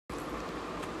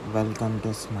Welcome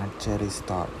to Smart Cherry's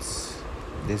Thoughts.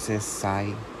 This is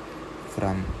Sai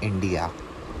from India.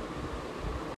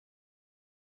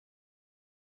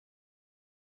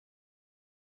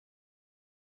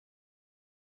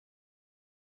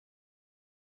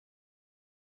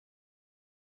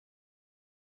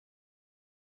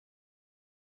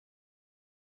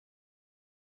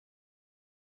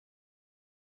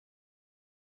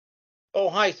 Oh,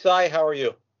 hi, Sai. How are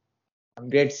you? I'm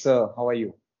great, sir. How are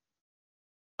you?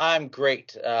 I'm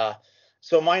great.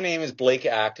 So my name is Blake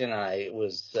Acton. I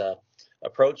was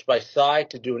approached by Sai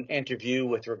to do an interview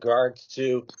with regards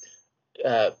to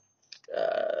uh,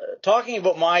 talking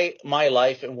about my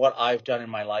life and what I've done in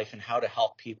my life and how to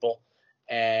help people.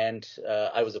 And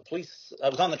I was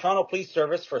on the Toronto Police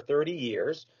Service for 30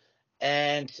 years,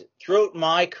 and throughout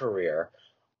my career,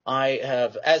 I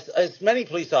have, as many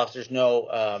police officers know,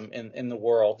 in the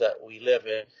world that we live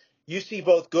in, you see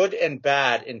both good and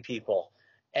bad in people,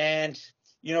 and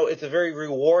it's a very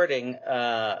rewarding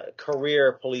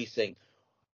career policing.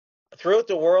 Throughout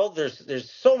the world,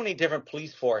 there's so many different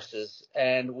police forces,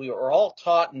 and we are all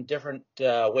taught in different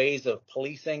ways of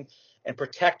policing and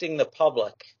protecting the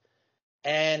public.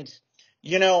 And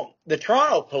the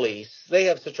Toronto police, they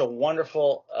have such a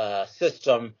wonderful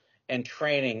system and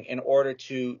training in order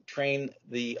to train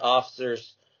the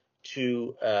officers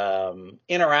to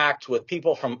interact with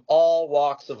people from all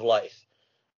walks of life.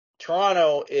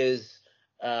 Toronto is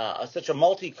such a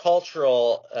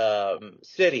multicultural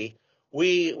city.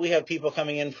 We have people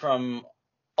coming in from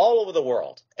all over the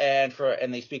world, and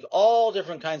they speak all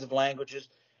different kinds of languages.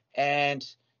 And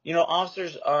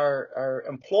officers are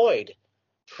employed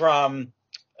from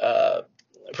uh,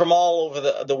 from all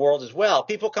over the world as well.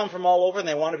 People come from all over, and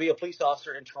they want to be a police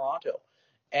officer in Toronto.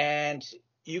 And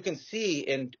you can see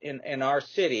in our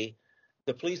city,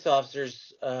 the police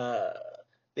officers.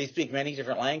 They speak many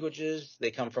different languages. They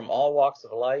come from all walks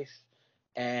of life,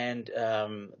 and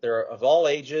they're of all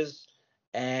ages.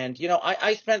 And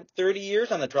I spent 30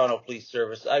 years on the Toronto Police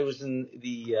Service. I was in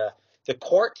the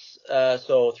courts,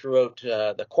 so throughout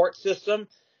the court system,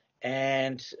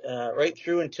 and right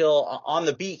through until on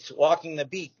the beat, walking the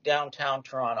beat downtown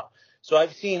Toronto. So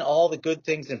I've seen all the good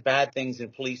things and bad things in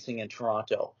policing in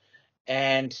Toronto.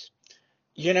 And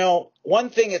one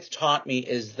thing it's taught me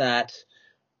is that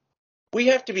we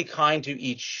have to be kind to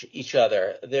each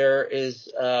other. There is,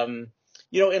 in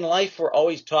life, we're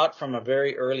always taught from a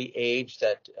very early age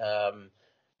that,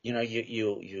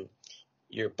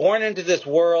 you're born into this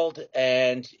world,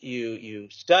 and you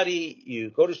study, you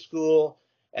go to school,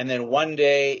 and then one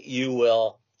day you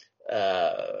will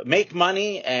make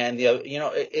money, and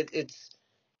it's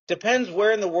depends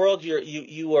where in the world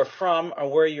you are from or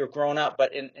where you're grown up,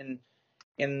 but in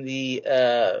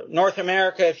the North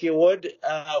America, if you would,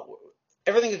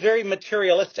 everything is very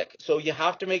materialistic. So you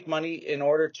have to make money in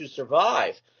order to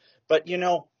survive. But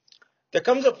there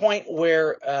comes a point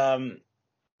where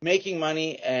making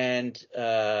money and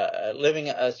living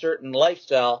a certain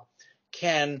lifestyle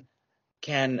can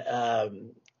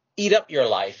eat up your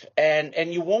life,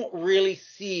 and you won't really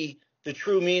see the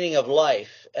true meaning of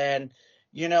life. And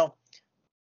you know,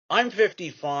 I'm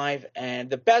 55, and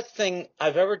the best thing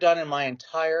I've ever done in my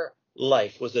entire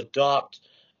life was adopt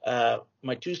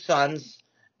my two sons,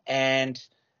 and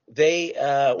they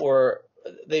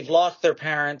they've lost their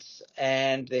parents,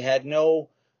 and they had no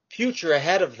future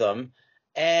ahead of them.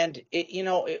 And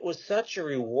it was such a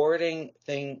rewarding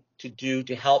thing to do,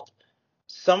 to help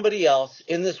somebody else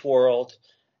in this world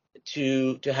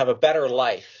to have a better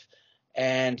life.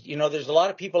 And there's a lot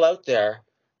of people out there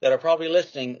that are probably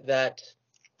listening that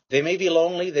they may be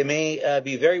lonely. They may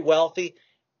be very wealthy.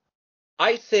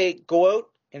 I say go out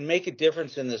and make a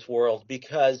difference in this world,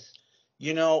 because,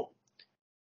 you know,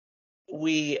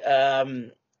 we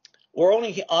we're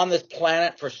only on this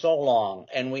planet for so long,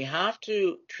 and we have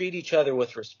to treat each other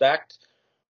with respect.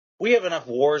 We have enough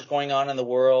wars going on in the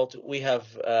world. We have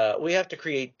to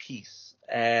create peace,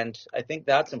 and I think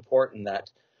that's important.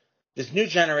 That this new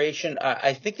generation,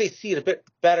 I think they see it a bit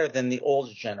better than the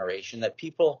old generation. That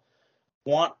people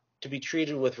want to be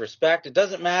treated with respect. It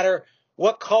doesn't matter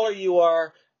what color you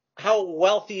are, how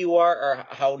wealthy you are, or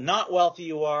how not wealthy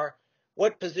you are,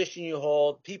 what position you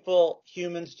hold. People,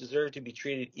 humans, deserve to be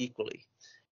treated equally.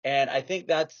 And I think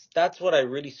that's what I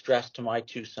really stress to my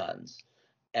two sons.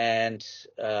 And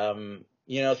throughout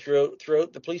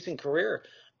the policing career,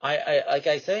 I like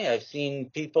I say, I've seen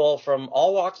people from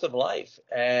all walks of life,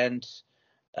 and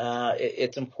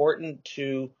it's important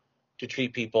to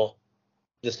treat people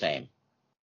the same.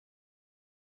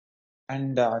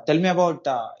 And tell me about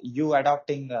you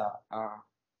adopting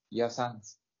your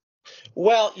sons.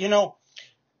 Well,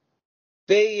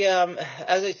 They,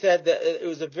 as I said, it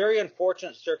was a very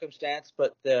unfortunate circumstance,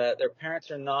 but their parents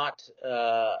are not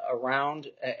around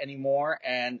anymore,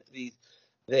 and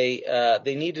they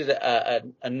needed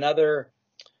another.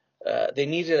 They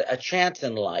needed a chance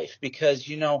in life because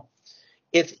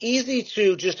it's easy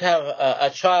to just have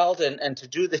a child and to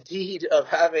do the deed of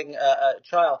having a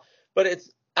child, but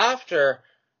it's after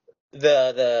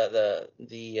the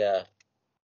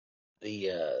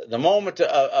moment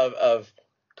of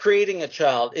creating a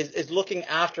child is looking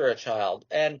after a child.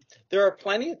 And there are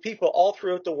plenty of people all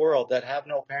throughout the world that have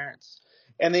no parents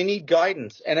and they need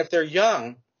guidance. And if they're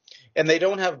young and they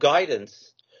don't have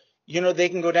guidance, they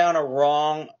can go down a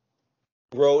wrong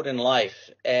road in life.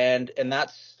 And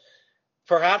that's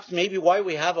perhaps maybe why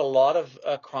we have a lot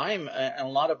of crime and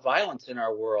a lot of violence in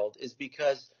our world, is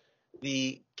because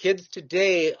the kids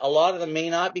today, a lot of them may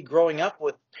not be growing up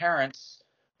with parents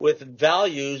with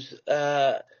values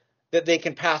that they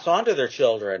can pass on to their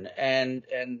children. And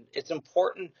it's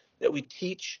important that we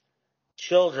teach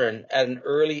children at an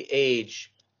early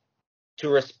age to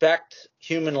respect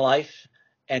human life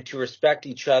and to respect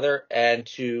each other and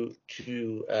to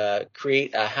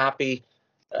create a happy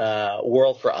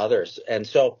world for others. And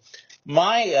so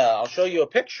I'll show you a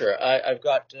picture. I've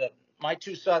got my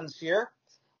two sons here,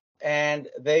 and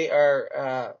they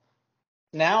are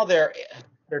now they're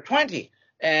 20,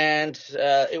 and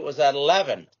it was at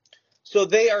 11. So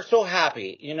they are so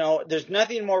happy. There's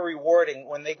nothing more rewarding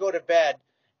when they go to bed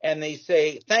and they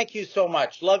say, "Thank you so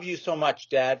much, love you so much,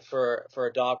 Dad, for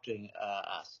adopting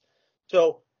us."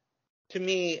 So to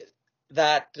me,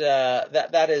 that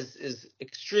is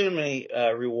extremely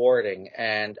rewarding,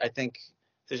 and I think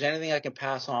if there's anything I can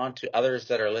pass on to others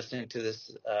that are listening to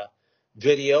this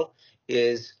video,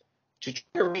 is to try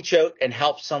to reach out and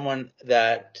help someone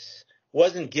that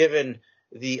wasn't given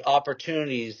the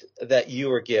opportunities that you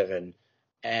were given,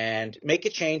 and make a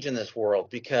change in this world,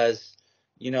 because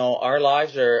our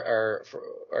lives are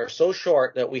so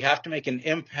short that we have to make an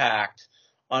impact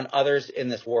on others in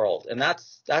this world. And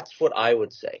that's what I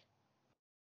would say.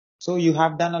 So you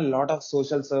have done a lot of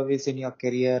social service in your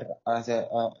career as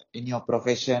in your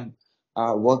profession,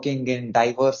 working in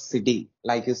diverse city.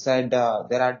 Like you said,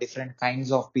 there are different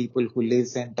kinds of people who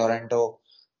lives in Toronto,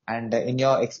 and in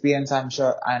your experience, I'm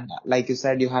sure, and like you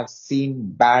said, you have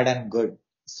seen bad and good.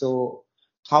 So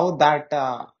how that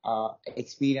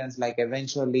experience, like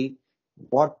eventually,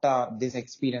 what this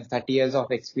experience, 30 years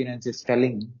of experience, is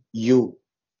telling you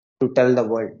to tell the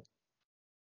world?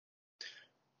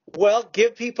 Well,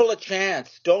 give people a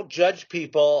chance. Don't judge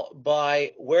people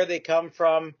by where they come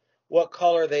from, what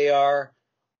color they are,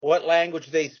 what language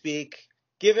they speak.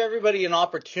 Give everybody an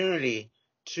opportunity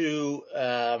to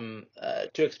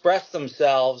express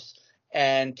themselves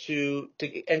and to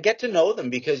get to know them,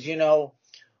 because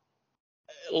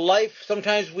life,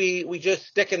 sometimes we just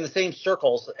stick in the same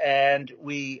circles, and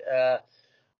we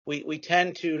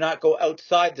tend to not go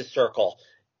outside the circle.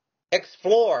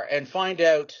 Explore and find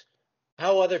out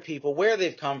how other people, where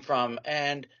they've come from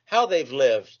and how they've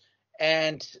lived,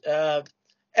 and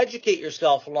educate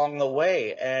yourself along the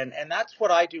way. And that's what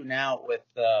I do now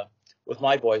with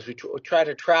my boys. We try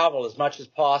to travel as much as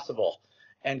possible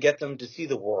and get them to see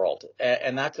the world,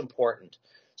 and that's important.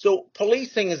 So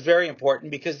policing is very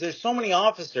important, because there's so many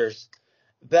officers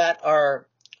that are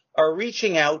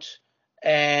reaching out,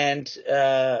 and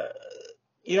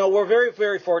we're very,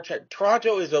 very fortunate.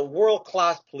 Toronto is a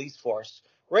world-class police force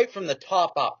right from the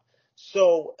top up.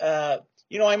 So,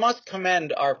 I must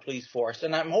commend our police force,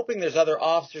 and I'm hoping there's other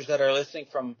officers that are listening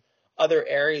from other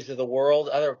areas of the world,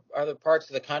 other parts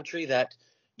of the country, that,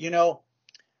 you know,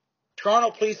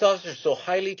 Toronto police officers are so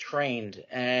highly trained,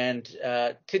 and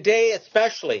today,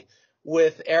 especially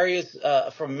with areas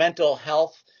from mental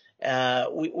health,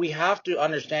 we have to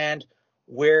understand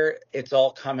where it's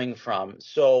all coming from.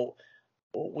 So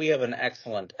we have an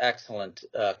excellent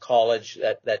college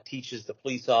that teaches the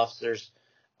police officers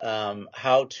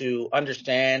how to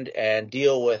understand and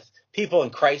deal with people in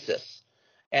crisis.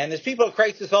 And there's people in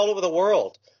crisis all over the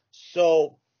world.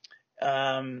 So,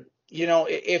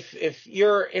 if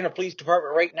you're in a police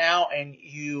department right now and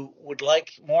you would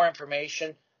like more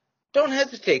information, don't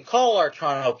hesitate. Call our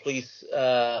Toronto Police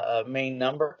main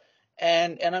number,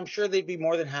 and I'm sure they'd be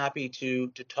more than happy to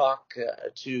talk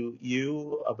to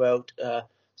you about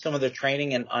some of their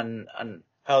training and on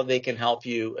how they can help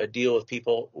you deal with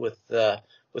people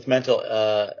with mental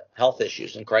health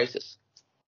issues and crisis.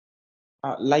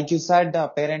 Like you said,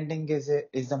 parenting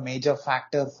is a major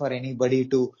factor for anybody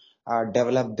to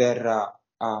develop their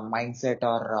mindset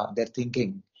or their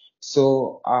thinking.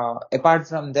 So, apart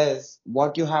from this,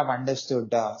 what you have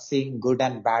understood, seeing good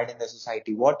and bad in the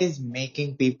society, what is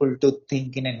making people to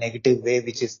think in a negative way,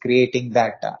 which is creating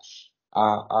that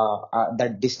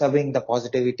disturbing the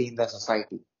positivity in the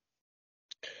society?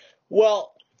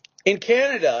 Well, in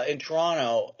Canada, in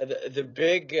Toronto, the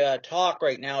big talk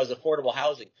right now is affordable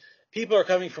housing. People are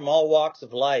coming from all walks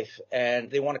of life,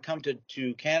 and they want to come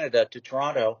to Canada, to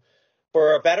Toronto,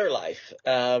 for a better life.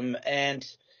 And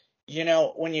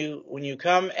when you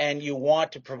come and you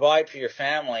want to provide for your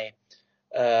family,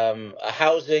 a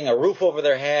housing, a roof over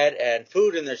their head, and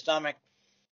food in their stomach,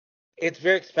 it's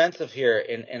very expensive here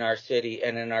in our city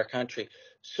and in our country.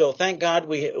 So thank God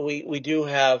we do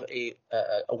have a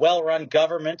well-run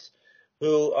government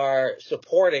who are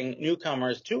supporting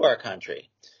newcomers to our country.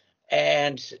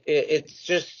 And it's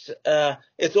just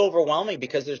it's overwhelming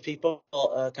because there's people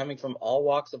coming from all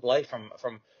walks of life,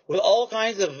 from with all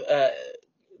kinds of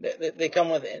they come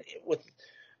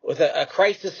with a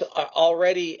crisis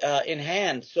already in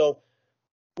hand. So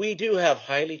we do have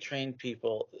highly trained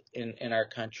people in our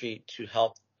country to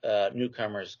help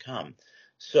newcomers come.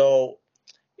 So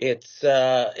it's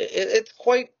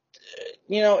quite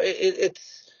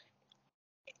it's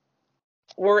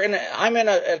I'm in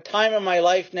a time in my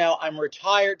life now. I'm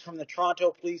retired from the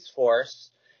Toronto Police Force,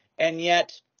 and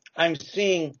yet I'm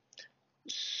seeing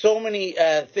so many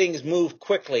things move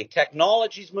quickly.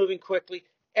 Technology's moving quickly.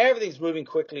 Everything's moving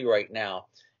quickly right now,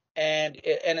 and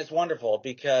it's wonderful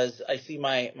because I see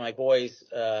my boys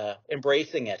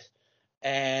embracing it.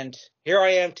 And here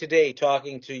I am today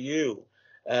talking to you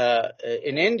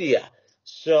in India.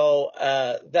 So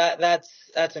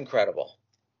that's incredible.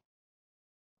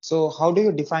 So, how do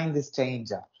you define this change?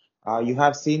 You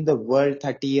have seen the world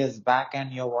 30 years back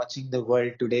and you're watching the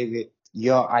world today with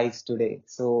your eyes today.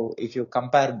 So, if you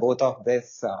compare both of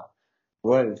these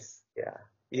worlds, Yeah.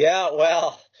 Yeah,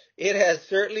 well, it has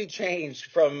certainly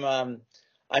changed from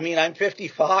I mean, I'm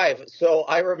 55, so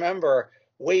I remember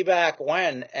way back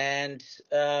when, and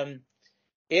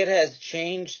it has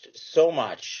changed so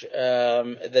much.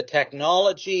 The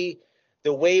technology,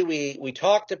 the way we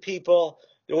talk to people,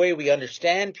 the way we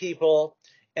understand people,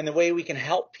 and the way we can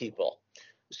help people.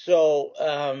 So,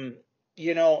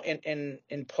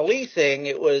 in policing,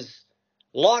 it was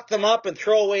lock them up and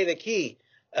throw away the key.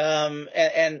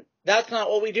 And that's not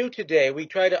what we do today. We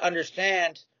try to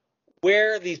understand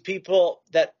where these people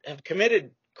that have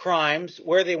committed crimes,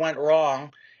 where they went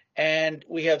wrong, and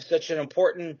we have such an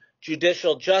important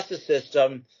judicial justice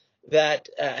system that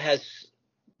has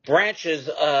branches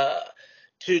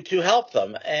to help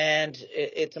them, and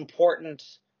it's important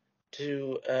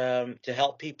to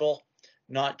help people,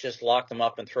 not just lock them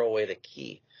up and throw away the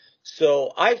key.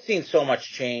 So I've seen so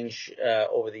much change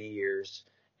over the years,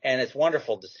 and it's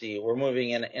wonderful to see. We're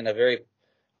moving in a very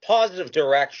positive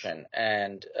direction,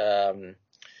 and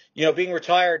being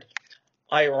retired,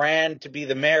 I ran to be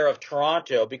the mayor of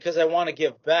Toronto because I want to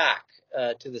give back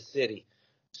to the city.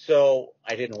 So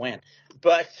I didn't win.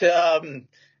 But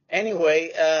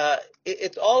anyway,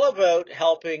 it's all about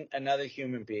helping another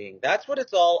human being. That's what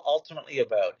it's all ultimately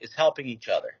about, is helping each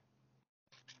other.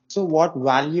 so what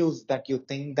values that you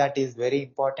think that is very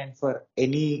important for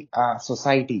any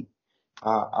society,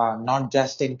 not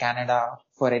just in Canada,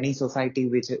 for any society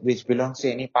which belongs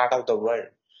to any part of the world?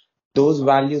 Those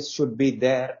values should be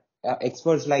there.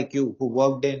 Experts like you who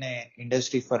worked in a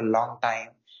industry for a long time,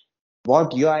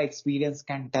 what your experience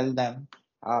can tell them,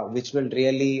 which will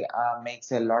really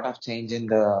makes a lot of change in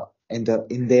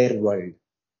their world.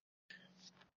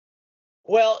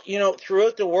 Well,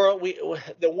 throughout the world,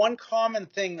 the one common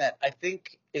thing that I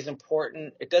think is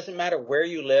important, it doesn't matter where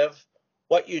you live,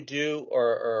 what you do,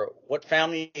 or what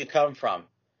family you come from.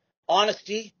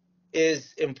 Honesty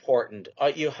is important.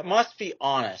 You must be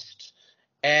honest,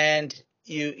 and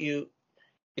it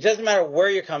doesn't matter where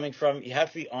you're coming from. You have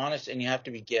to be honest, and you have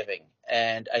to be giving.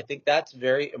 And I think that's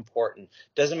very important.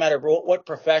 Doesn't matter what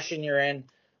profession you're in.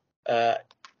 Uh,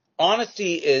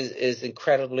 Honesty is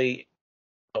incredibly.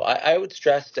 I would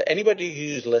stress to anybody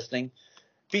who's listening: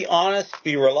 be honest,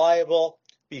 be reliable,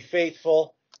 be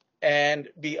faithful, and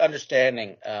be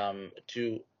understanding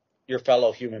to your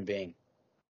fellow human being.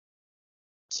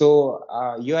 So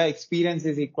your experience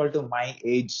is equal to my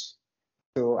age.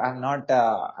 So I'm not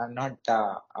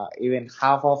even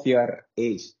half of your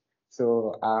age.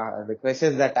 So the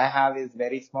questions that I have is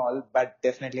very small, but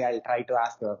definitely I'll try to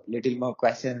ask a little more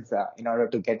questions in order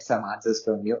to get some answers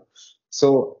from you.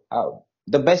 So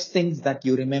the best things that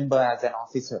you remember as an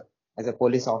officer, as a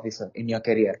police officer in your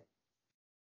career.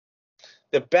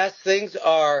 The best things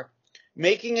are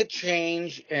making a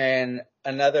change in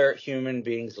another human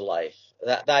being's life.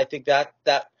 I think that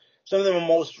some of the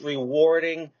most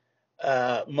rewarding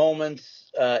moments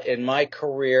in my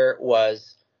career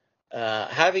was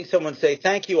having someone say,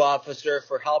 "Thank you, officer,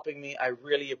 for helping me. I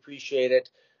really appreciate it.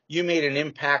 You made an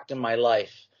impact in my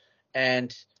life."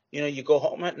 And you go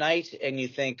home at night and you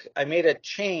think, "I made a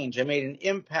change. I made an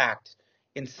impact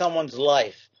in someone's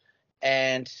life."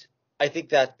 And I think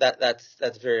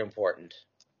that's very important.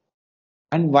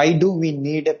 And why do we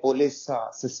need a police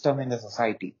system in the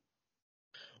society?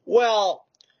 Well,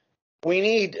 we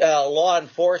need law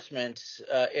enforcement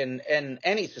in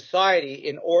any society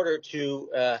in order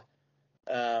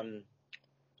um,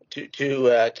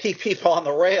 to keep people on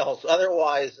the rails.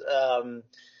 Otherwise, uh,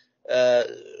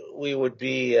 it would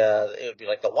be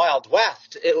like the Wild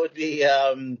West. It would be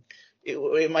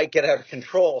it might get out of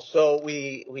control. So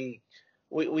we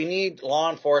need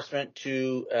law enforcement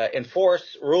to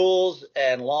enforce rules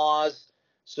and laws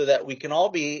so that we can all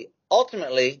be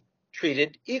ultimately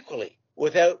treated equally.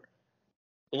 Without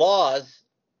laws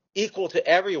equal to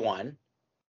everyone,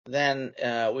 then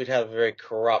we'd have a very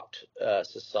corrupt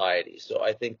society. So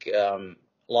I think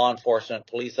law enforcement,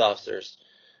 police officers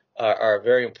are a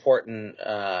very important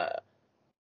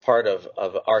part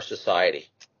of our society.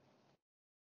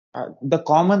 The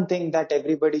common thing that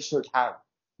everybody should have,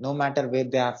 no matter where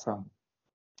they are from.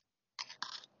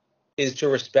 Is to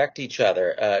respect each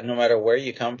other, no matter where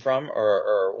you come from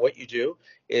or what you do.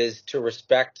 Is to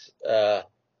respect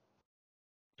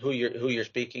who you're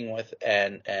speaking with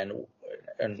and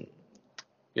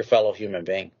your fellow human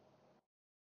being.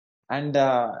 And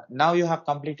now you have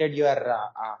completed your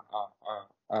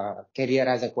career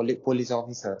as a police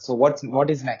officer. So what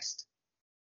is next?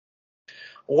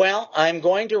 Well, I'm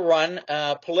going to run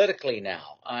politically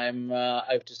now.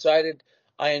 I've decided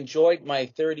I enjoyed my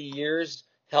 30 years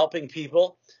helping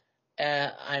people.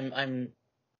 I'm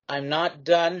not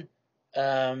done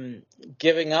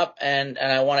giving up, and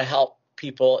I want to help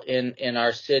people in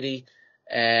our city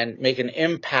and make an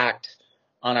impact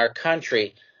on our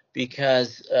country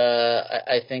because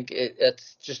I think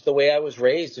it's just the way I was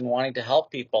raised and wanting to help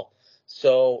people.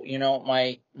 So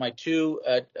my two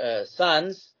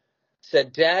sons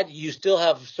said, "Dad, you still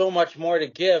have so much more to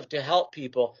give to help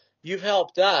people. You've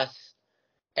helped us,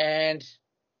 and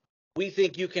we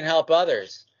think you can help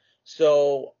others."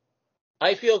 So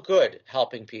I feel good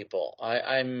helping people.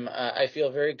 I feel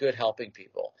very good helping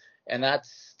people, and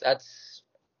that's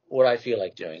what I feel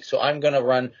like doing. So I'm going to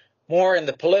run more in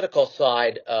the political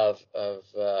side of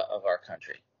our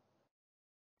country.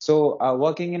 So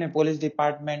working in a police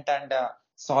department and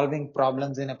solving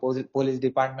problems in a police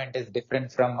department is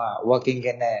different from working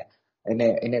in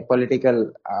a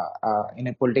political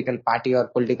party or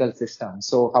political system.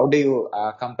 So how do you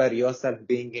compare yourself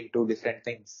being in two different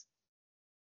things?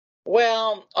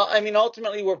 Well, I mean,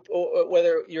 ultimately,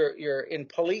 whether you're in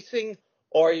policing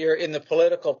or you're in the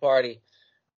political party,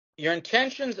 your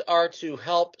intentions are to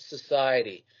help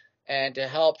society and to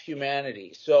help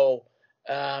humanity. So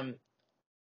um,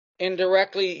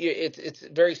 indirectly, it's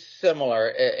very similar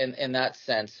in that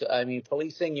sense. I mean,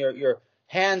 policing, you're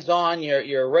hands on,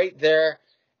 you're right there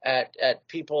at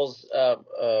people's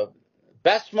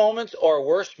best moments or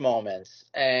worst moments,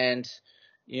 and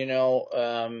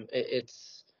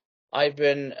it's I've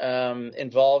been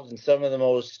involved in some of the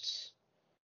most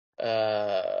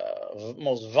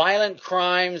violent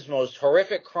crimes, most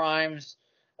horrific crimes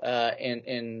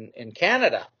in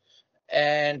Canada,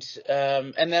 and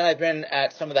then I've been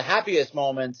at some of the happiest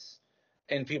moments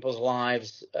in people's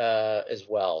lives as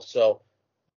well. So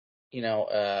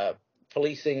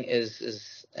policing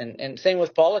is and same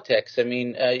with politics. I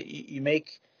mean, you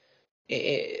make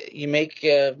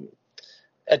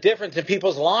a difference in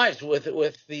people's lives with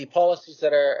the policies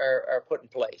that are put in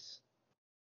place.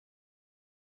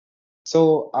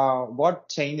 So, what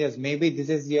changes? Maybe this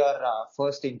is your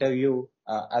first interview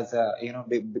as a,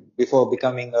 before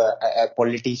becoming a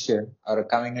politician or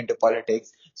coming into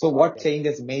politics. So, what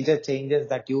changes, major changes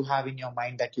that you have in your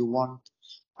mind that you want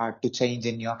to change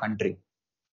in your country?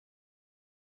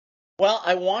 Well,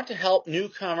 I want to help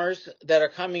newcomers that are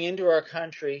coming into our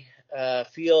country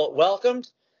feel welcomed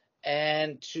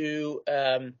and to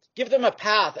give them a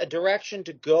path, a direction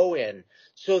to go in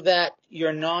so that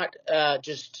you're not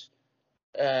just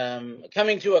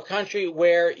coming to a country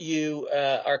where you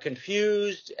are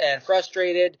confused and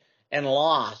frustrated and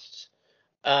lost.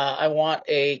 I want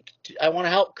to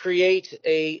help create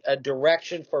a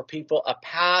direction for people, a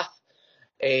path,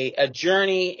 a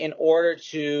journey in order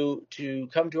to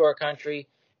come to our country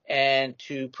and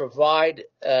to provide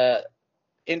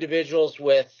individuals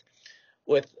with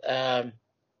um,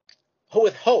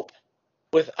 with hope,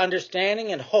 with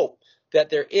understanding and hope that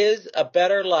there is a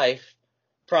better life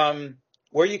from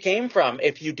where you came from,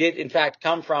 if you did in fact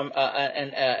come from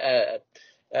a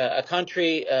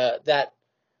country that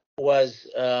was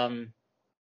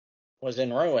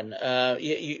in ruin.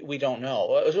 We don't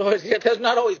know. It's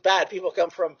not always bad. People come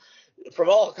from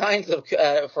all kinds of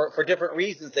for different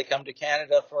reasons. They come to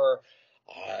Canada for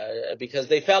because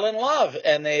they fell in love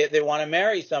and they want to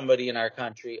marry somebody in our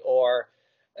country, or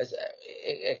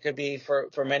it could be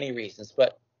for many reasons.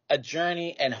 But a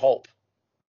journey and hope.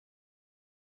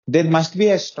 There must be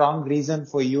a strong reason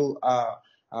for you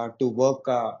to work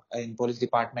in police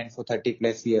department for 30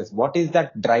 plus years. What is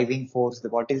that driving force?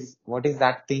 What is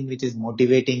that thing which is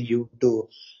motivating you to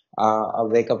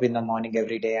wake up in the morning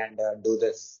every day and do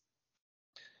this?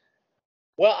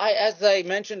 Well, as I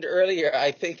mentioned earlier,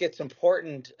 I think it's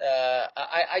important.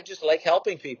 I just like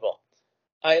helping people.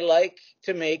 I like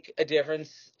to make a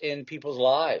difference in people's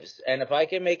lives. And if I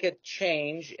can make a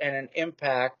change and an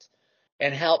impact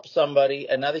and help somebody,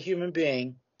 another human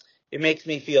being, it makes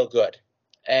me feel good.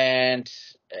 And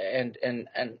and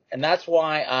that's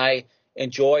why I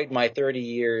enjoyed my 30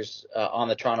 years on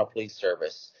the Toronto Police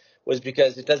Service, was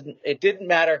because it didn't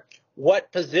matter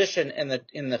what position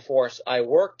in the force I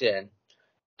worked in.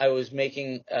 I was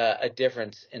making a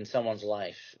difference in someone's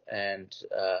life, and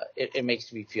it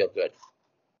makes me feel good.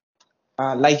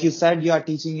 Like you said, you are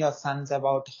teaching your sons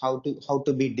about how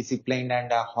to be disciplined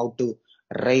and how to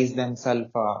raise themselves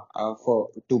for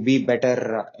to be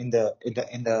better in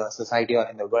the society or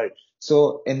in the world.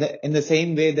 So in the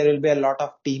same way, there will be a lot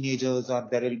of teenagers, or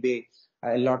there will be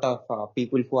a lot of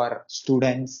people who are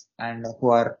students and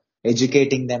who are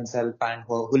educating themselves and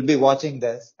who will be watching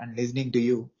this and listening to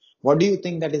you. What do you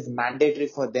think that is mandatory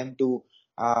for them to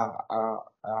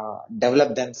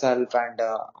develop themselves and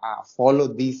follow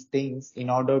these things in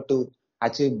order to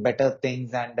achieve better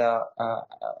things and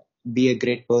be a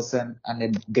great person and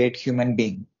a great human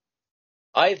being?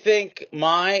 I think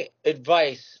my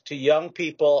advice to young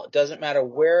people, doesn't matter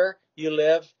where you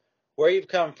live, where you've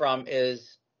come from,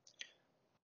 is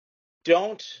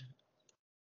don't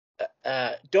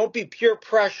don't be peer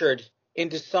pressured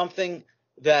into something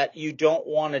that you don't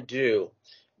want to do,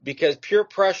 because peer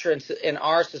pressure in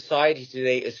our society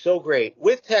today is so great.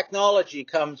 With technology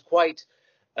comes quite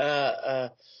uh, uh,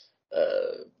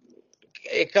 uh,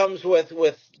 it comes with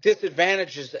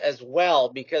disadvantages as well,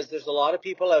 because there's a lot of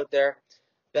people out there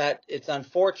that it's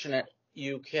unfortunate.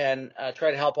 You can try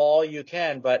to help all you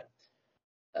can, but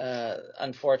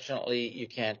unfortunately you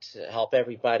can't help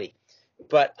everybody.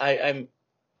 But I'm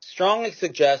strongly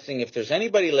suggesting, if there's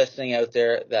anybody listening out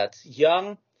there that's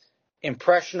young,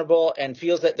 impressionable, and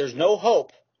feels that there's no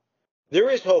hope, there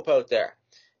is hope out there,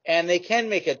 and they can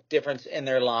make a difference in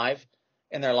their lives.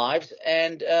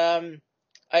 And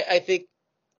I think,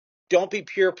 don't be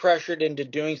peer pressured into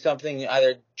doing something,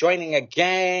 either joining a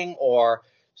gang or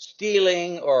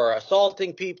stealing or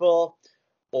assaulting people,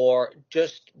 or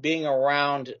just being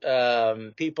around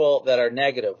people that are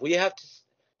negative. We have to,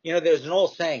 there's an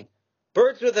old saying,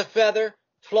 birds with a feather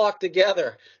flock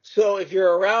together. So if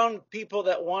you're around people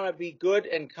that want to be good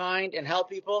and kind and help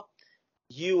people,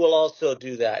 you will also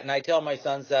do that. And I tell my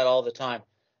sons that all the time.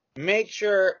 Make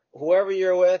sure whoever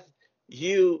you're with,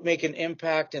 you make an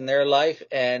impact in their life,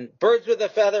 and birds with a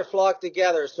feather flock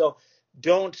together. So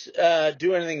don't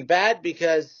do anything bad,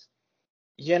 because,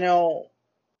 you know,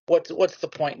 what's the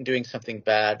point in doing something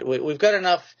bad? We've got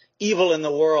enough evil in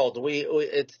the world.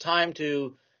 It's time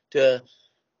to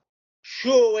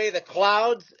shoo away the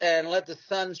clouds and let the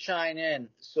sun shine in.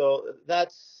 So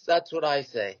that's what I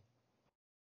say.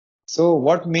 So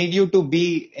what made you to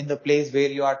be in the place where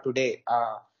you are today?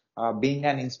 Being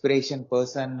an inspiration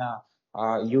person,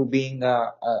 you being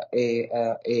a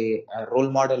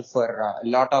role model for a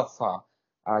lot of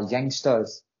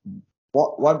youngsters.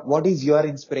 What is your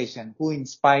inspiration? Who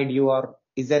inspired you, or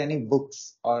is there any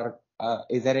books, or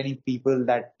is there any people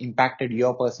that impacted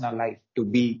your personal life to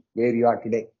be where you are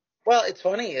today? Well, it's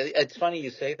funny. It's funny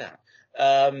you say that.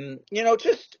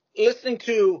 Just listening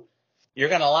to, you're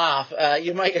going to laugh.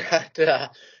 You might,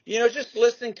 just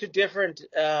listening to different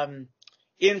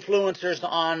influencers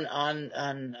on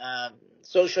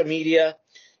social media.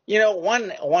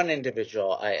 One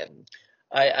individual,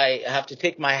 I have to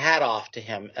take my hat off to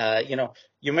him.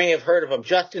 You may have heard of him,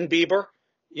 Justin Bieber.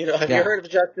 Have you Yeah, heard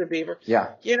of Justin Bieber?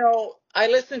 yeah. I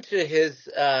listened to his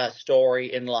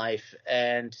story in life,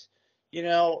 and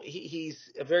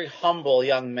he's a very humble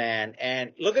young man,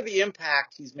 and look at the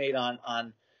impact he's made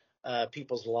on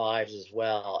people's lives as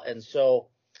well. And so,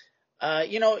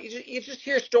 you just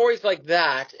hear stories like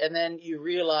that, and then you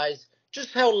realize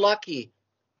just how lucky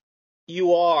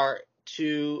you are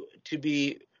to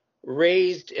be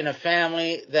raised in a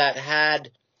family that had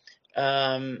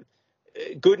um,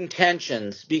 good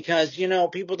intentions, because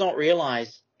people don't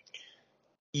realize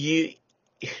you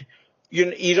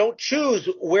you don't choose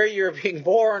where you're being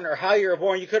born or how you're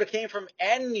born. You could have came from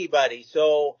anybody.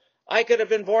 So I could have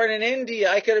been born in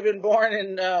India. I could have been born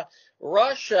in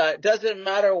Russia. It doesn't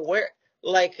matter where.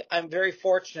 Like, I'm very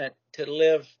fortunate to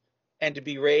live and to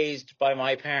be raised by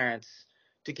my parents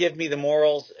to give me the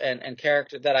morals and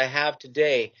character that I have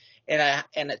today.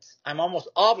 I'm almost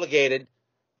obligated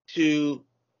to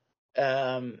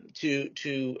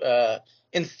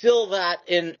instill that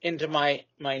into my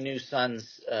new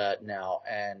sons now.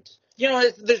 And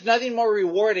there's nothing more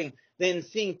rewarding than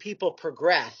seeing people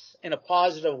progress in a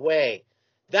positive way.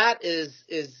 That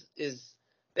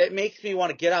that makes me want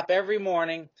to get up every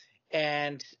morning,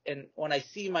 and when I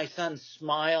see my sons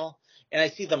smile and I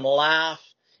see them laugh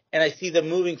and I see them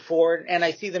moving forward and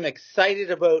I see them excited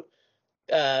about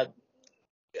uh,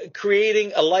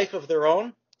 creating a life of their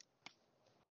own.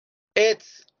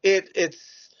 It's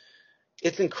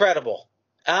incredible,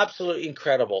 absolutely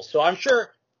incredible. So I'm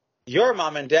sure your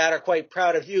mom and dad are quite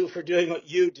proud of you for doing what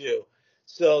you do.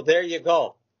 So there you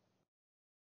go.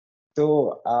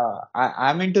 So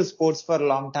I'm into sports for a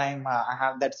long time. I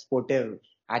have that sportive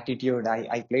attitude.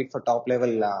 I played for top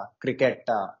level cricket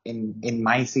in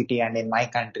my city and in my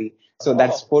country. So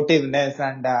that Oh, sportiveness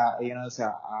and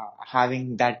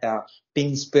having that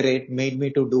team spirit made me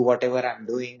to do whatever I'm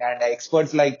doing. And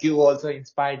experts like you also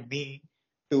inspired me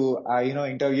to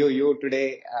interview you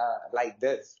today like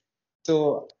this.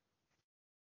 So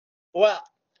well,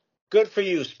 good for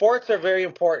you. Sports are very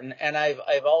important, and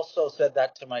I've also said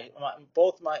that to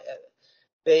both my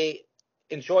they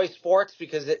enjoy sports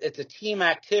because it's a team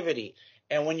activity.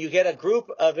 And when you get a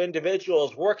group of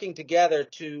individuals working together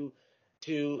to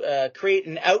create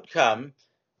an outcome,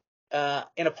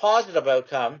 in a positive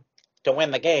outcome, to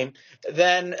win the game,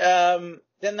 then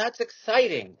that's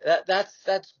exciting.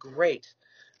 That's great.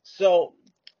 So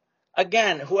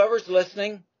again, whoever's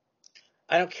listening,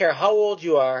 I don't care how old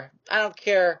you are, I don't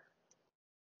care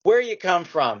where you come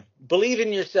from. Believe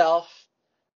in yourself,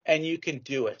 and you can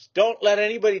do it. Don't let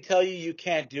anybody tell you you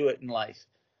can't do it in life.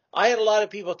 I had a lot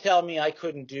of people tell me I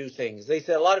couldn't do things. They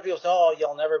said, a lot of people say, "Oh,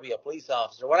 you'll never be a police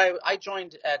officer." When I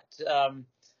joined at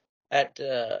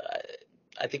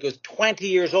I think it was 20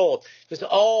 years old, because,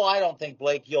 "Oh, I don't think,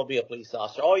 Blake, you'll be a police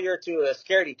officer. Oh, you're too a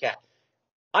scaredy cat."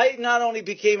 I not only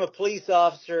became a police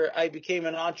officer, I became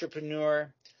an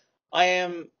entrepreneur. I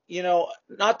am,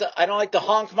 not that I don't like to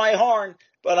honk my horn,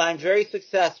 but I'm very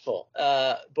successful,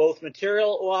 both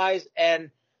material wise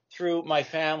and through my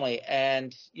family.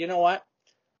 And you know what?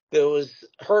 There was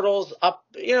hurdles up,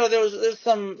 there's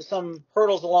some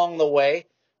hurdles along the way,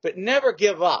 but never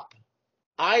give up.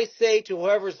 I say to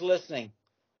whoever's listening,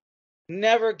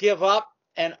 never give up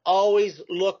and always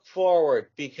look forward,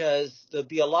 because there'll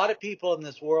be a lot of people in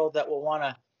this world that will want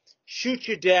to shoot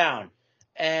you down.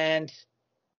 And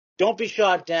don't be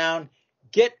shot down.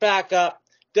 Get back up.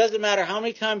 Doesn't matter how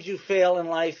many times you fail in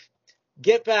life.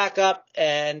 Get back up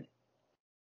and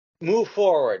move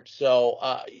forward. So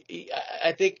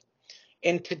I think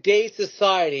in today's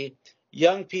society,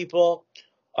 young people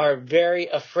are very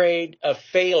afraid of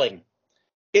failing.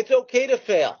 It's okay to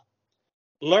fail.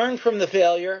 Learn from the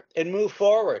failure and move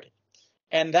forward.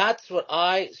 And that's what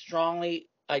I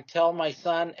tell my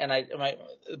son and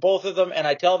both of them, and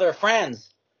I tell their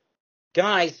friends,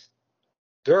 guys,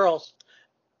 girls,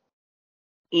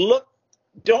 look,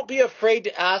 don't be afraid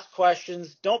to ask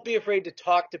questions. Don't be afraid to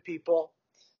talk to people.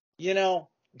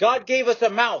 God gave us a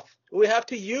mouth. We have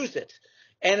to use it.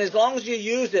 And as long as you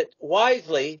use it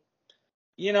wisely,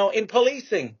 in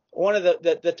policing, one of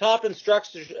the top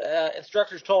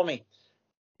instructors told me,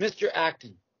 "Mr.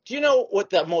 Acton, do you know what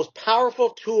the most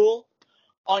powerful tool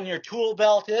on your tool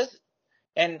belt is?"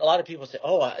 And a lot of people say,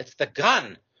 "Oh, it's the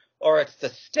gun, or it's the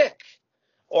stick,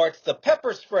 or it's the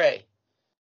pepper spray."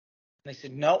 And they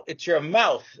said, "No, it's your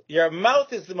mouth. Your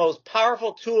mouth is the most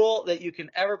powerful tool that you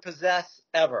can ever possess,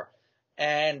 ever."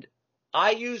 And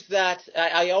I use that.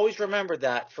 I always remember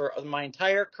that for my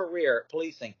entire career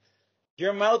policing.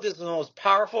 Your mouth is the most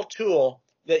powerful tool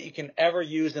that you can ever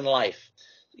use in life.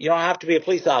 You don't have to be a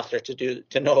police officer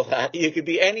to know that. You could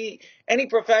be any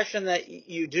profession that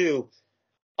you do.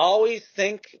 Always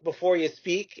think before you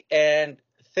speak and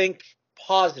think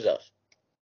positive.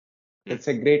 it's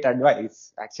a great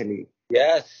advice, actually.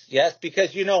 Yes, yes,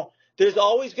 because there's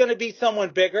always going to be someone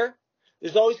bigger.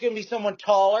 There's always going to be someone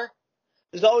taller.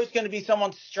 There's always going to be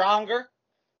someone stronger.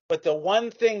 But the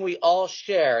one thing we all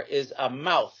share is a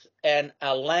mouth and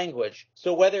a language.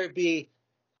 So whether it be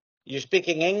you're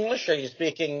speaking English or you're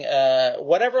speaking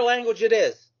whatever language it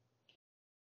is,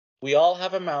 We all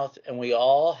have a mouth and we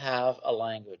all have a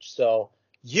language. So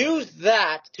use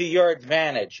that to your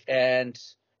advantage, and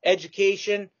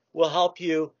education will help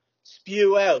you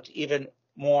spew out even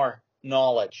more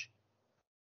knowledge.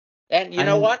 And you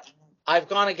know And what? I've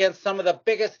gone against some of the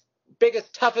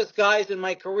biggest, toughest guys in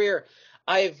my career.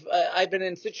 I've been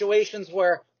in situations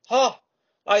where,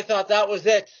 I thought that was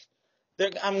it.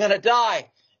 I'm gonna die.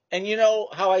 And you know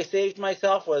how I saved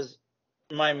myself was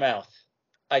my mouth.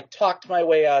 I talked my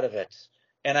way out of it,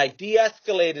 and I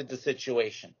de-escalated the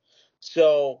situation.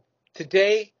 So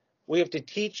today we have to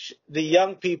teach the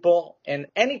young people in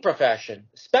any profession,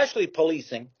 especially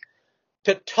policing,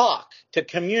 to talk, to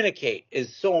communicate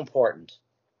is so important.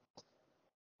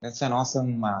 that's an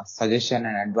awesome suggestion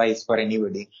and advice for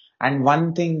anybody. And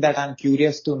one thing that I'm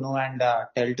curious to know and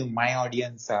tell to my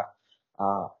audience,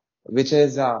 uh, which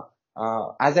is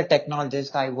as a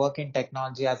technologist, I work in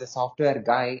technology as a software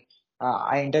guy.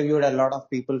 I interviewed a lot of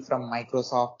people from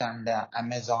Microsoft and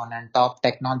Amazon and top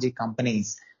technology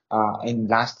companies in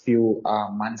last few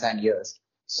months and years.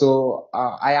 So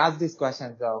I asked these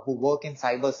questions who work in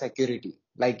cyber security,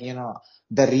 like,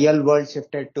 the real world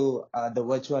shifted to the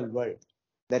virtual world,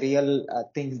 the real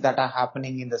things that are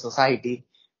happening in the society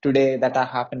today that are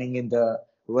happening in the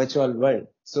virtual world.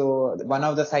 So one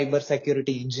of the cyber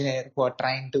security engineer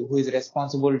who is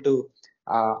responsible to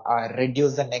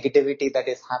reduce the negativity that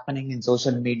is happening in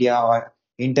social media or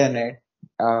internet.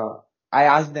 Uh, I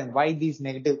asked them why these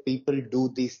negative people do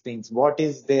these things. What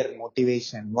is their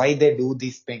motivation? Why they do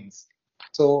these things?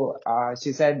 So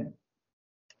she said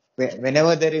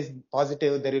whenever there is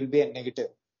positive, there will be a negative.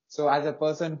 So as a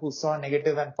person who saw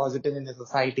negative and positive in the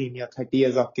society in your 30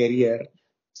 years of career,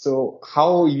 so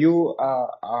how you,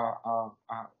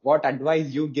 what advice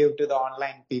you give to the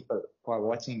online people for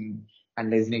watching and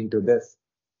listening to this?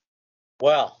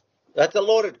 Well, that's a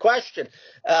loaded question.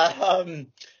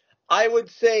 I would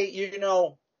say,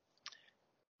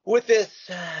 with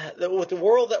with the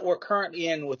world that we're currently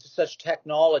in, with such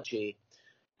technology,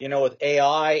 with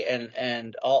AI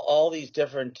and all these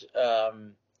different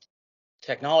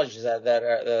technologies that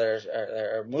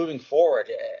are moving forward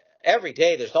every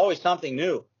day. There's always something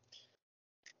new.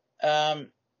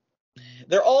 Um,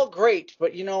 they're all great,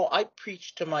 but I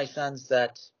preach to my sons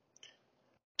that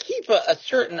keep a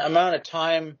certain amount of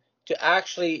time to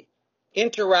actually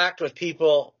interact with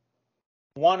people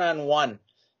one on one,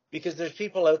 because there's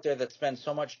people out there that spend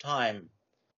so much time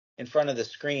in front of the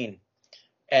screen.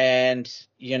 And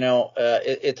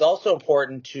it's also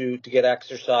important to get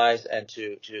exercise and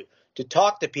to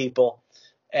talk to people.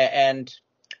 And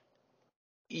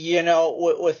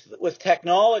with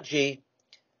technology,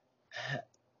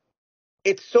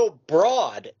 it's so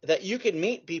broad that you can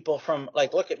meet people from,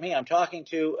 like, look at me, I'm talking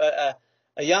to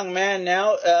a young man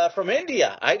now from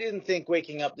India. I didn't think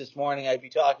waking up this morning I'd be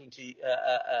talking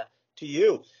to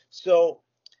you. So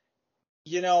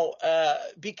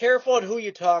be careful on who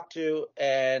you talk to,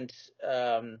 and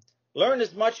learn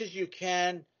as much as you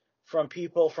can from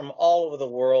people from all over the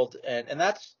world. And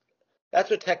that's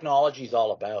what technology is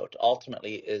all about.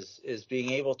 Ultimately, is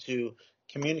being able to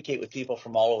communicate with people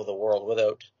from all over the world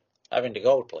without having to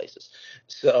go places.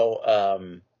 So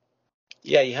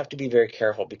yeah, you have to be very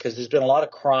careful, because there's been a lot of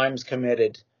crimes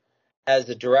committed as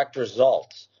a direct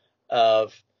result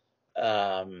of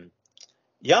um,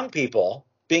 young people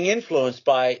being influenced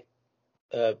by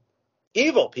uh,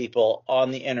 evil people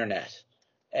on the internet.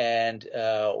 And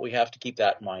we have to keep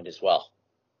that in mind as well.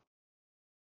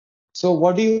 So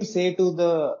what do you say to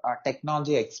the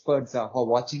technology experts who are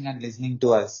watching and listening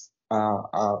to us,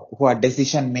 who are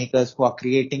decision makers, who are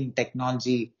creating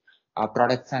technology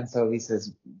products and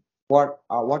services? What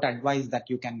advice that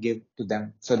you can give to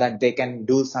them so that they can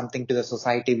do something to the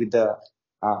society with the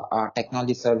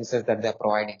technology services that they're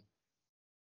providing?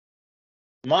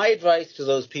 My advice to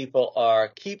those people are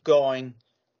keep going,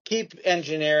 keep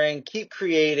engineering, keep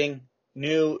creating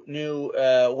new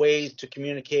ways to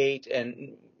communicate,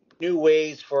 and new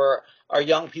ways for our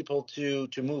young people to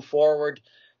move forward.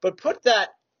 But put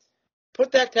that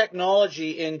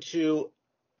technology into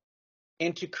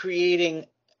creating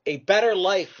a better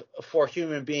life for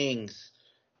human beings,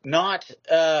 not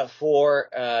for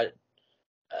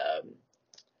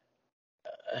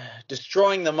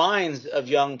destroying the minds of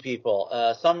young people.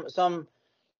 Some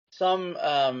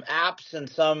apps and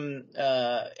some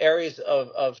areas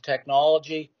of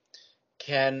technology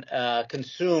can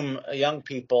consume young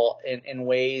people in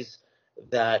ways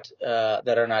that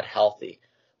are not healthy.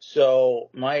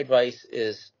 So my advice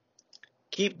is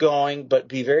keep going, but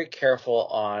be very careful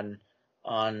on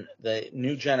the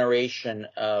new generation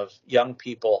of young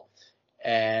people,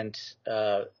 and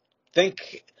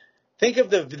think think of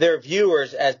their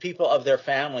viewers as people of their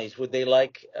families. Would they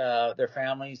like their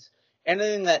families?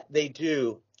 Anything that they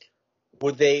do,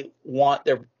 would they want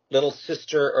their little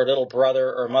sister or little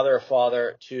brother or mother or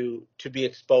father to be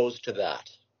exposed to that?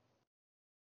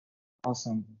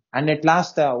 Awesome. And at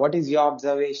last, what is your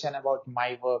observation about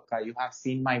my work? You have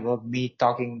seen my work, me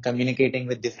talking, communicating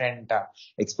with different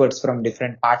experts from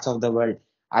different parts of the world.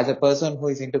 As a person who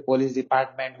is into police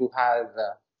department, who has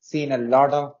seen a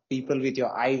lot of people with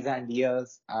your eyes and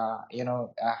ears,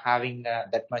 having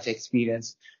that much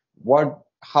experience,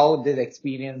 how this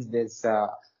experience, this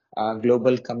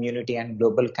global community and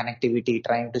global connectivity,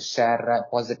 trying to share a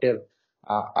positive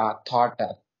thought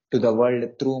to the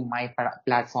world through my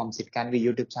platforms. It can be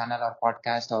YouTube channel or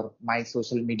podcast or my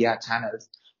social media channels.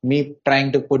 Me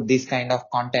trying to put this kind of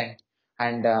content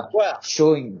and Well,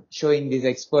 showing these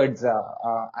experts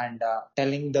and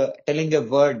telling a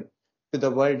word to the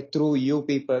world through you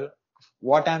people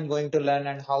what I'm going to learn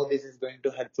and how this is going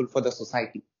to helpful for the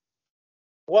society.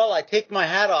 well, I take my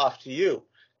hat off to you.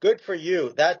 Good for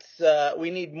you. That's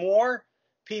we need more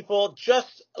people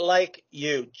just like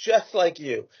you,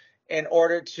 in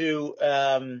order to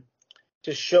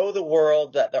show the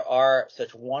world that there are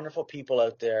such wonderful people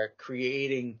out there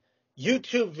creating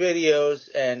YouTube videos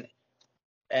and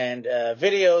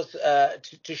videos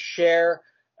to share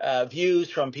views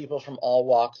from people from all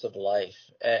walks of life,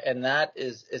 and that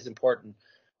is important.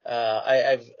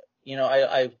 I've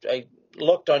I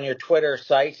looked on your Twitter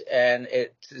site, and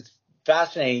it's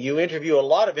fascinating. You interview a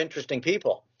lot of interesting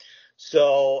people,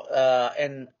 so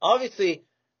and obviously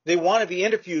they want to be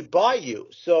interviewed by you,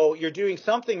 so you're doing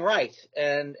something right,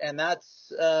 and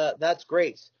that's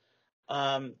great.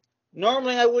 Um,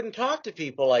 Normally I wouldn't talk to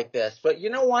people like this, but you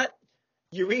know what?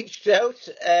 You reached out,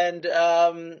 and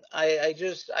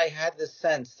I had this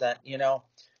sense that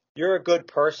you're a good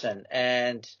person,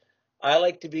 and I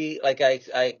like to be like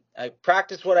I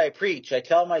practice what I preach. I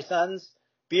tell my sons,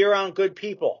 be around good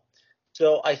people.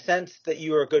 So I sense that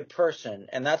you are a good person,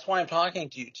 and that's why I'm talking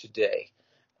to you today.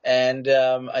 And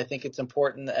I think it's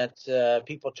important that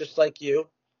people just like you,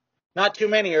 not too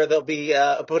many, or they'll be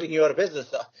putting you out of business.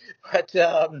 Though. But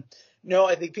no,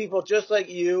 I think people just like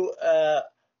you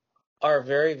are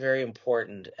very, very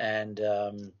important. And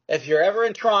if you're ever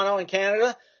in Toronto, in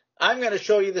Canada, I'm going to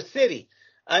show you the city.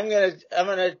 I'm going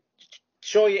to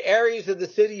show you areas of the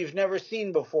city you've never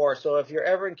seen before. So if you're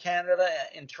ever in Canada,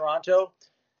 in Toronto,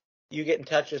 you get in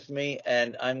touch with me,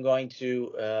 and I'm going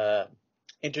to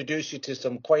introduce you to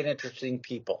some quite interesting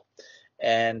people.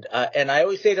 And I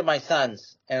always say to my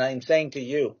sons, and I'm saying to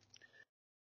you,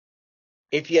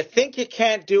 if you think you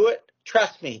can't do it,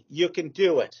 trust me, you can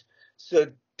do it.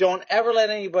 So don't ever let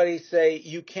anybody say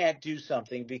you can't do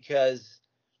something, because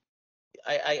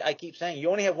I keep saying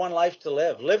you only have one life to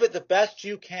live. Live it the best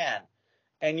you can.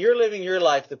 And you're living your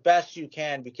life the best you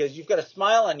can because you've got a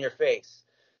smile on your face.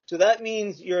 So that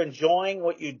means you're enjoying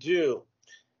what you do.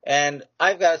 And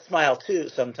I've got a smile too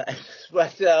sometimes.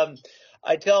 But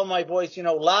I tell my boys,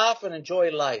 laugh and enjoy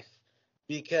life,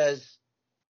 because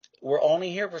we're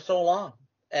only here for so long,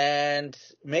 and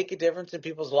make a difference in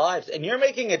people's lives. And you're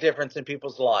making a difference in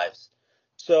people's lives.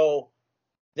 So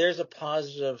there's a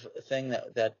positive thing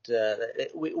that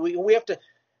we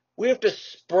have to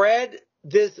spread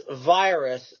this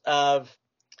virus of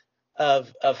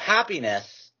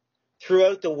happiness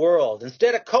throughout the world.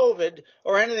 Instead of COVID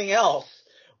or anything else,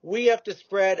 we have to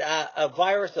spread a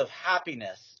virus of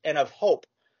happiness and of hope.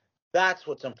 That's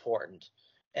what's important.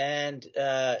 And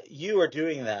you are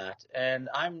doing that, and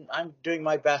I'm doing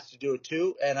my best to do it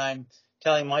too, and I'm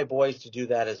telling my boys to do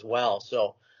that as well.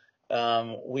 So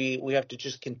we have to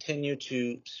just continue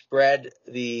to spread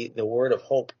the word of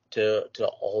hope to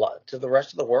the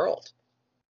rest of the world.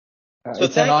 So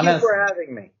It's an thank you honor. for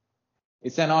having me.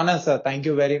 It's an honor, sir. Thank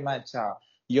you very much.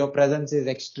 Your presence is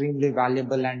extremely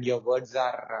valuable and your words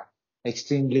are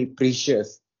extremely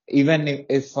precious. Even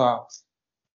if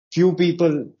few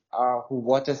people who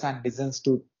watches and listens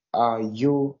to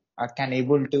you can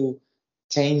able to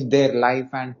change their life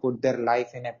and put their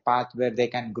life in a path where they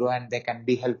can grow and they can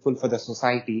be helpful for the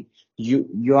society.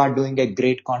 You are doing a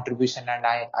great contribution, and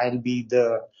I'll be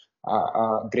the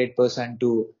great person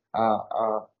to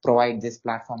provide this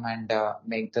platform and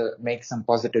make some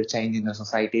positive change in the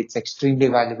society. It's extremely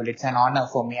valuable. It's an honor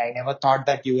for me. I never thought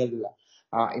that you will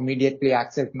immediately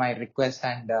accept my request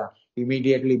and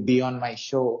immediately be on my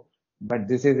show, but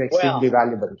this is Well, extremely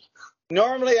valuable.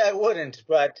 normally I wouldn't,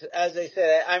 but as I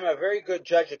said, I'm a very good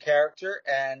judge of character,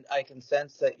 and I can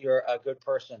sense that you're a good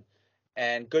person,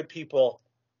 and good people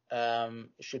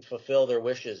should fulfill their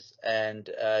wishes. And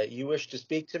you wish to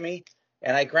speak to me,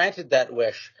 and I granted that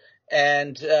wish.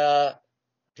 And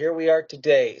here we are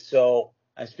today. So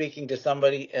I'm speaking to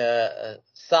somebody,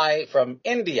 Sai from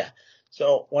India.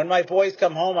 So when my boys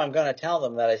come home, I'm going to tell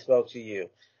them that I spoke to you.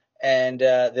 And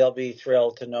they'll be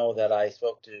thrilled to know that I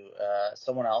spoke to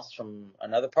someone else from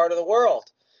another part of the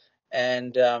world.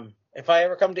 And if I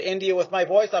ever come to India with my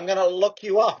boys, I'm going to look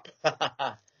you up.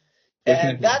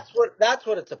 And Definitely. that's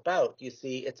what it's about. You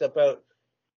see, it's about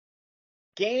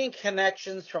gaining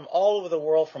connections from all over the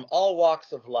world, from all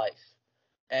walks of life.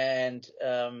 And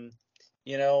and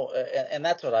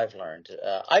that's what I've learned.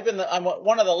 I'm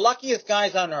one of the luckiest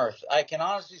guys on earth. I can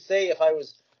honestly say, if I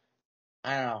was,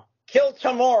 I don't know, killed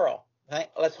tomorrow,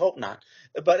 let's hope not,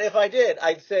 but if I did,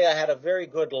 I'd say I had a very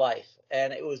good life,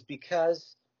 and it was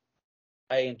because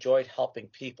I enjoyed helping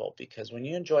people. Because when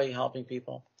you enjoy helping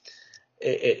people,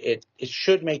 it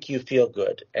should make you feel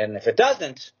good, and if it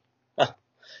doesn't,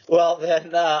 well,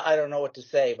 then I don't know what to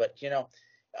say. But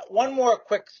one more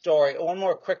quick story, one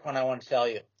more quick one I want to tell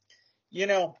you. You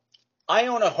know, I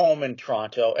own a home in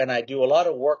Toronto, and I do a lot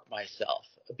of work myself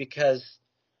because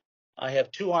I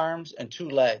have 2 arms and 2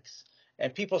 legs.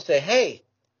 And people say, "Hey,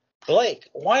 Blake,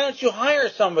 why don't you hire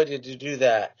somebody to do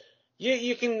that?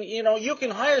 You can you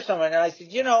can hire someone." And I said,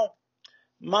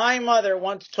 my mother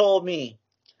once told me,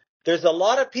 there's a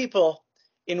lot of people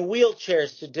in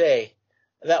wheelchairs today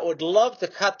that would love to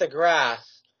cut the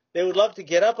grass. They would love to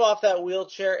get up off that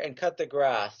wheelchair and cut the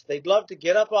grass. They'd love to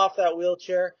get up off that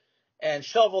wheelchair and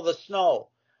shovel the snow,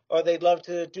 or they'd love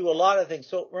to do a lot of things.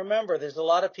 So remember, there's a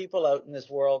lot of people out in this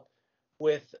world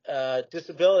with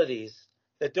disabilities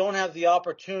that don't have the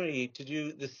opportunity to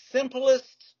do the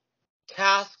simplest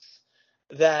tasks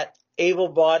that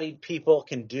able-bodied people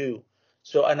can do.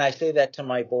 So, and I say that to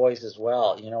my boys as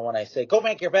well. When I say, go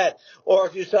make your bed or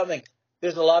do something,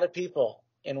 there's a lot of people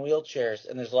in wheelchairs,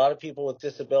 and there's a lot of people with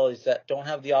disabilities that don't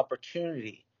have the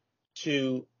opportunity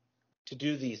to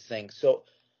do these things. So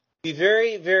be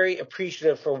very, very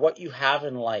appreciative for what you have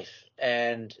in life,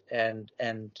 and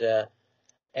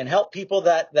help people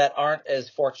that aren't as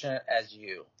fortunate as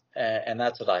you. And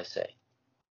that's what I say.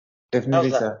 How's Definitely,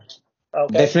 that? sir.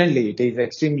 Okay. Definitely, it is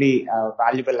extremely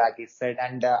valuable, like you said.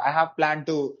 And I have planned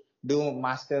to do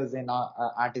masters in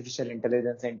artificial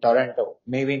intelligence in Toronto,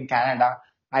 maybe in Canada.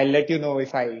 I'll let you know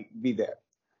if I be there.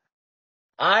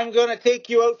 I'm going to take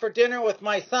you out for dinner with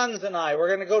my sons and I. We're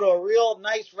going to go to a real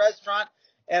nice restaurant,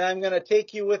 and I'm going to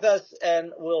take you with us,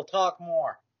 and we'll talk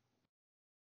more.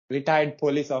 Retired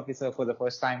police officer for the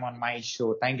first time on my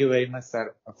show. Thank you very much,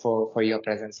 sir, for your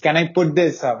presence. Can I put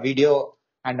this video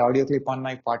and audio clip on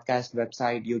my podcast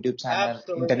website, YouTube channel,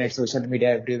 internet, Absolutely. social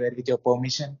media, everywhere with your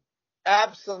permission?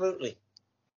 Absolutely.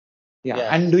 Yeah.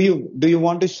 And Yes. do you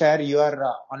want to share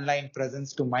your online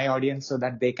presence to my audience so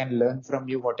that they can learn from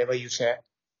you whatever you share?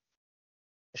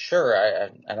 Sure.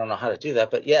 I don't know how to do that,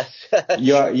 but yes.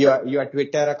 Your Sure. your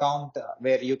Twitter account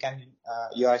where you can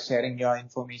you are sharing your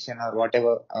information or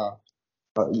whatever.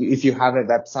 If you have a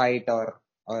website or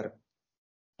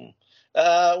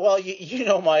Well, you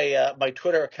know my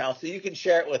Twitter account, so you can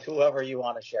share it with whoever you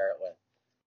want to share it with.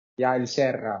 yeah, I'll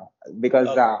share because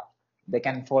Okay. they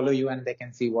can follow you and they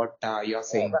can see what you're Well,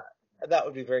 saying. that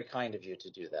would be very kind of you to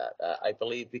do that. I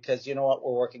believe, because you know what,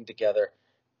 we're working together,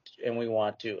 and we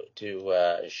want to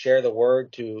share the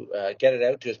word, to get it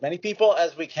out to as many people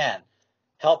as we can.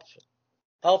 Help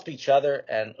help each other,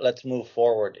 and let's move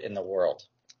forward in the world.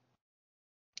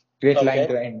 Great line Okay.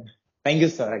 to end. Thank you,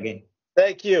 sir. Again,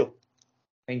 Thank you.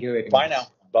 thank you very Bye much. now.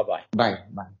 Bye bye. Bye.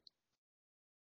 Bye.